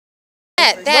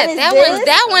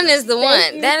That one is the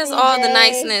one. That is all the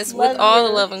niceness with all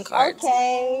the loving cards.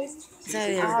 Okay.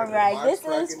 All right. This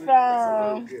is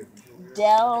from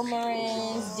Del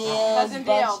Marin's Deal. Cousin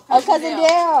Dale. Oh, Cousin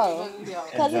Dale.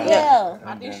 Cousin Dale.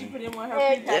 I think she put in one of her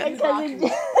And Cousin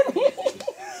Dale.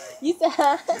 You said,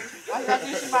 I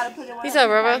think she might have put in one Peace out,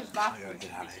 Rubber.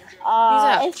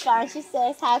 it's fine. She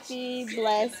says, happy,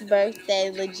 blessed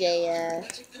birthday, LaJaya.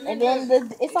 And then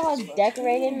it's all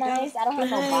decorated nice. I don't have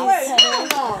no box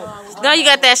cutters. No, you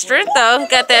got that strength, though. You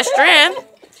got that strength.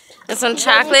 And some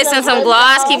chocolates and some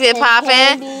gloss. Keep it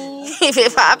popping. Keep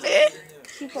it popping.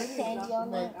 She put candy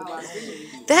on it.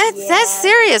 That's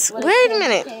serious. Wait a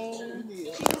minute.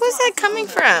 Who's that coming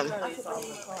from?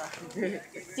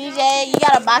 CJ, you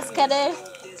got a box cutter?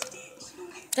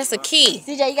 That's a key.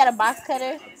 CJ, you got a box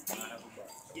cutter?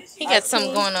 He got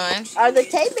something going on. The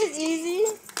tape is easy.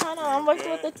 Hold on, I'm working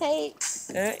with the tape.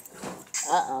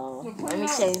 Uh-oh. Let me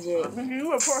change it.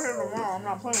 You report her tomorrow. I'm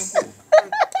not playing with you.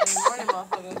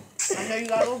 I know you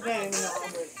got a little game in there.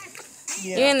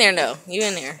 Yeah. You in there, though. You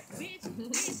in there.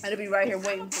 I'll be right here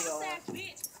waiting for y'all.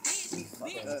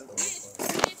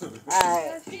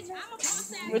 Alright.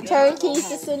 Return keys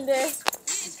to sender.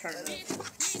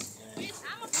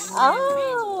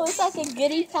 Oh, it's like a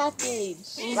goodie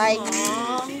package. Like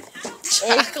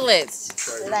chocolates.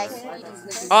 Like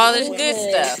all the good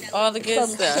stuff. All the good some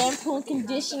stuff. Shampoo and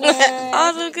conditioner.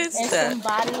 All the good and stuff. Some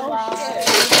body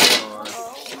wash.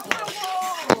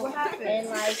 And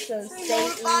like some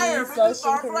St.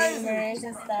 lotion creamers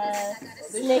and stuff.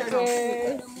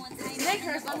 Snickers.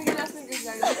 Snickers, let me get that Snickers.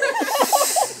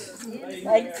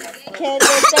 Like,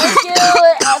 Kendra, thank you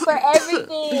for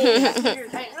everything.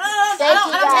 I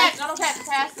don't pack the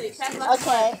plastic.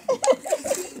 Okay.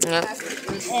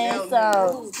 And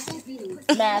some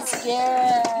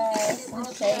mascara, some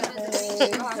shakers,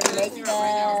 some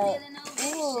makeup.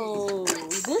 Ooh,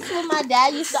 this is what my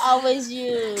dad used to always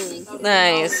use.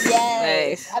 Nice. Yes.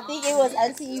 Nice. I think it was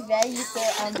Auntie Yvette used to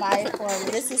buy it for me.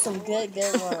 This is some good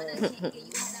ones.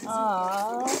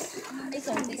 Aww. It's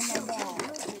something for my dad.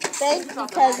 Thank you,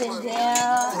 Cousin Dale.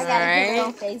 I gotta put it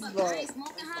on Facebook.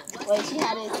 Wait, she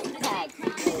had it tagged.